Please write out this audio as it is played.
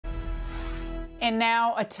And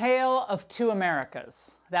now, a tale of two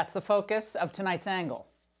Americas. That's the focus of tonight's angle.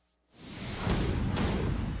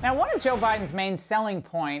 Now, one of Joe Biden's main selling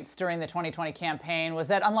points during the 2020 campaign was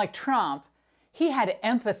that, unlike Trump, he had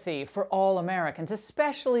empathy for all Americans,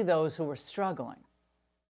 especially those who were struggling.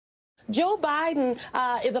 Joe Biden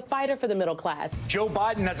is a fighter for the middle class. Joe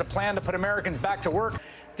Biden has a plan to put Americans back to work.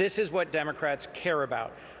 This is what Democrats care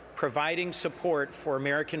about, providing support for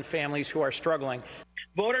American families who are struggling.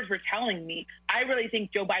 Voters were telling me, I really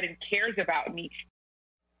think Joe Biden cares about me.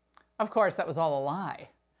 Of course, that was all a lie.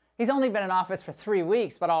 He's only been in office for 3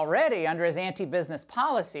 weeks, but already under his anti-business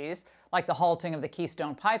policies, like the halting of the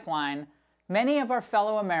Keystone Pipeline, many of our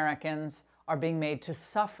fellow Americans are being made to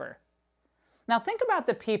suffer. Now think about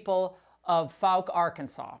the people of Suffolk,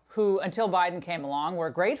 Arkansas, who, until Biden came along, were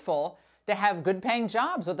grateful to have good-paying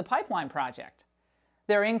jobs with the pipeline project.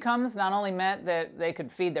 Their incomes not only meant that they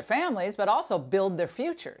could feed their families, but also build their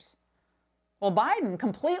futures. Well, Biden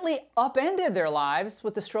completely upended their lives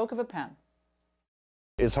with the stroke of a pen.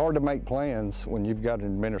 It's hard to make plans when you've got an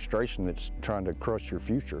administration that's trying to crush your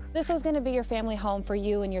future. This was going to be your family home for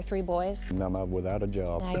you and your 3 boys. Now I'm without a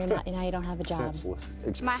job. Now you're not. Now you don't have a job.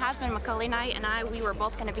 Senseless. My husband, Macaulay Knight, and I, we were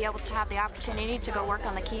both going to be able to have the opportunity to go work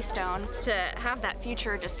on the Keystone. To have that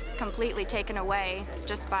future just completely taken away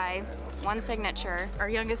just by one signature. Our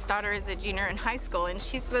youngest daughter is a junior in high school, and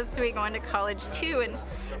she's supposed to be going to college too, and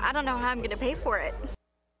I don't know how I'm going to pay for it.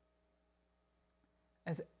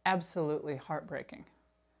 It's absolutely heartbreaking.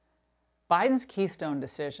 Biden's Keystone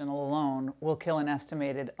decision alone will kill an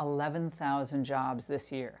estimated 11,000 jobs this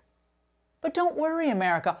year. But don't worry,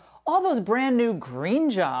 America. All those brand new green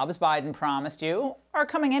jobs Biden promised you are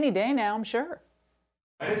coming any day now, I'm sure.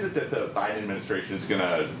 Why is it that the Biden administration is going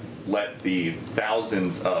to let the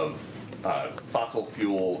thousands of fossil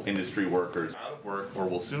fuel industry workers out of work or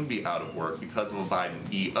will soon be out of work because of a Biden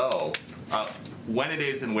EO, when it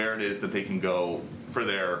is and where it is that they can go for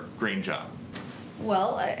their green job?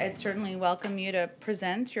 Well, I'd certainly welcome you to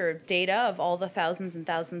present your data of all the thousands and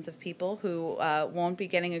thousands of people who won't be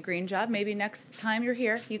getting a green job. Maybe next time you're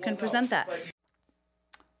here, you can present that.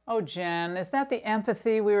 Oh, Jen, is that the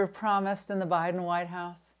empathy we were promised in the Biden White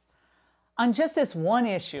House? On just this one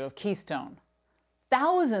issue of Keystone,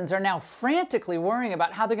 thousands are now frantically worrying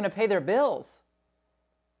about how they're going to pay their bills.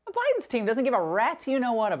 Biden's team doesn't give a rat's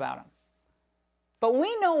you-know-what about them. But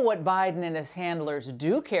we know what Biden and his handlers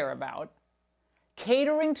do care about: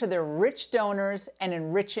 catering to their rich donors and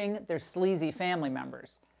enriching their sleazy family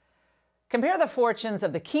members. Compare the fortunes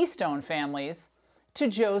of the Keystone families to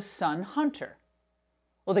Joe's son, Hunter.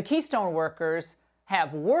 Well, the Keystone workers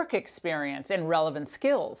have work experience and relevant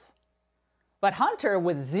skills. But Hunter,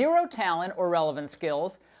 with zero talent or relevant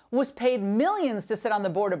skills, was paid millions to sit on the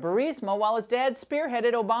board of Burisma while his dad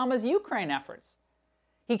spearheaded Obama's Ukraine efforts.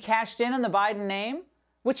 He cashed in on the Biden name,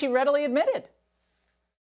 which he readily admitted.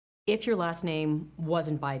 If your last name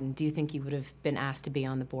wasn't Biden, do you think you would have been asked to be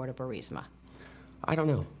on the board of Burisma? I don't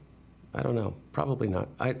know. I don't know. Probably not.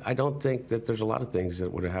 I don't think that there's a lot of things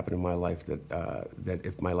that would have happened in my life that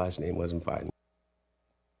if my last name wasn't Biden.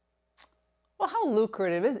 Well, how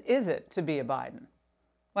lucrative is it to be a Biden?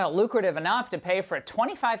 Well, lucrative enough to pay for a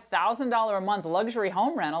 $25,000 a month luxury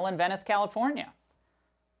home rental in Venice, California.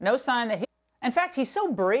 No sign that in fact, he's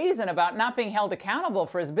so brazen about not being held accountable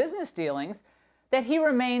for his business dealings that he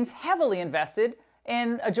remains heavily invested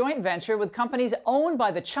in a joint venture with companies owned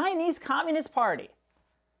by the Chinese Communist Party.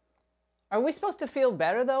 Are we supposed to feel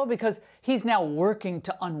better, though, because he's now working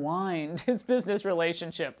to unwind his business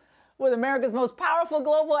relationship with America's most powerful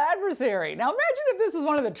global adversary? Now imagine if this is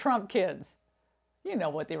one of the Trump kids. You know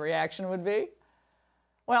what the reaction would be.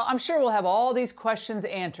 Well, I'm sure we'll have all these questions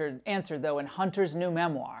answered, though, in Hunter's new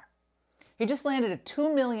memoir. He just landed a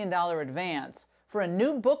 $2 million advance for a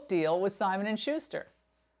new book deal with Simon & Schuster.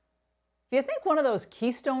 Do you think one of those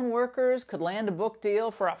Keystone workers could land a book deal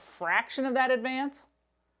for a fraction of that advance?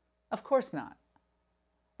 Of course not.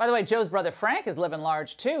 By the way, Joe's brother Frank is living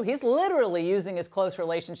large too. He's literally using his close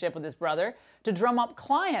relationship with his brother to drum up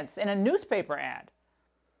clients in a newspaper ad.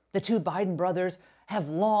 The two Biden brothers have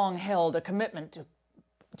long held a commitment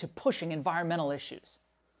to pushing environmental issues.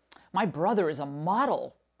 My brother is a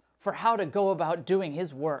model for how to go about doing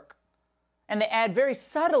his work. And the ad very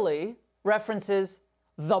subtly references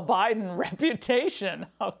the Biden reputation.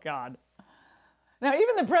 Oh, God. Now,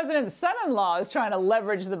 even the president's son-in-law is trying to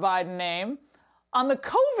leverage the Biden name on the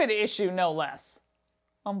COVID issue, no less.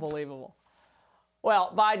 Unbelievable.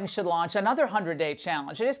 Well, Biden should launch another 100-day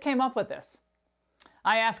challenge. I just came up with this.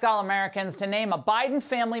 I ask all Americans to name a Biden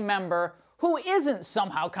family member who isn't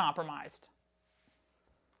somehow compromised.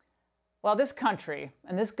 Well, this country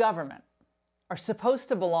and this government are supposed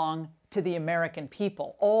to belong to the American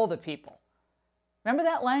people, all the people. Remember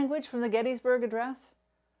that language from the Gettysburg Address?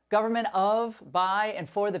 Government of, by, and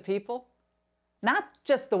for the people? Not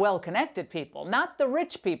just the well-connected people, not the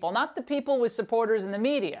rich people, not the people with supporters in the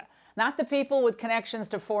media, not the people with connections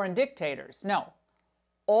to foreign dictators. No,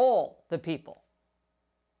 all the people.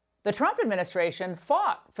 The Trump administration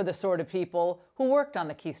fought for the sort of people who worked on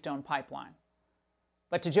the Keystone Pipeline.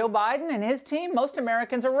 But to Joe Biden and his team, most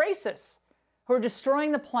Americans are racists who are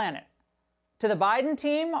destroying the planet. To the Biden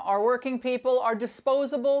team, our working people are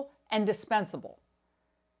disposable and dispensable.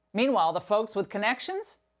 Meanwhile, the folks with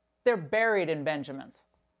connections, they're buried in Benjamins.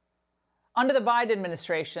 Under the Biden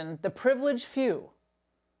administration, the privileged few,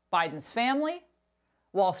 Biden's family,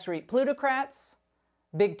 Wall Street plutocrats,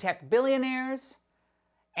 big tech billionaires,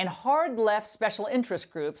 and hard left special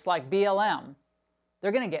interest groups like BLM,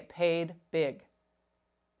 they're going to get paid big.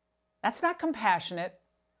 That's not compassionate,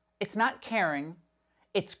 it's not caring,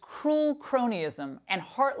 it's cruel cronyism and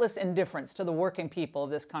heartless indifference to the working people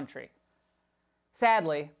of this country.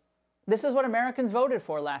 Sadly, this is what Americans voted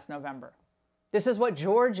for last November. This is what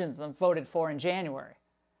Georgians voted for in January.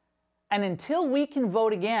 And until we can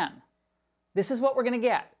vote again, this is what we're going to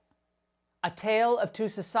get. A tale of two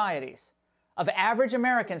societies, of average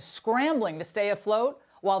Americans scrambling to stay afloat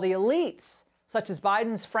while the elites, such as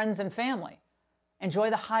Biden's friends and family, enjoy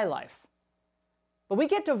the high life. But we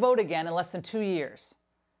get to vote again in less than 2 years.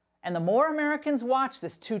 And the more Americans watch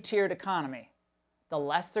this two-tiered economy, the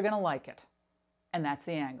less they're going to like it. And that's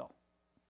the angle.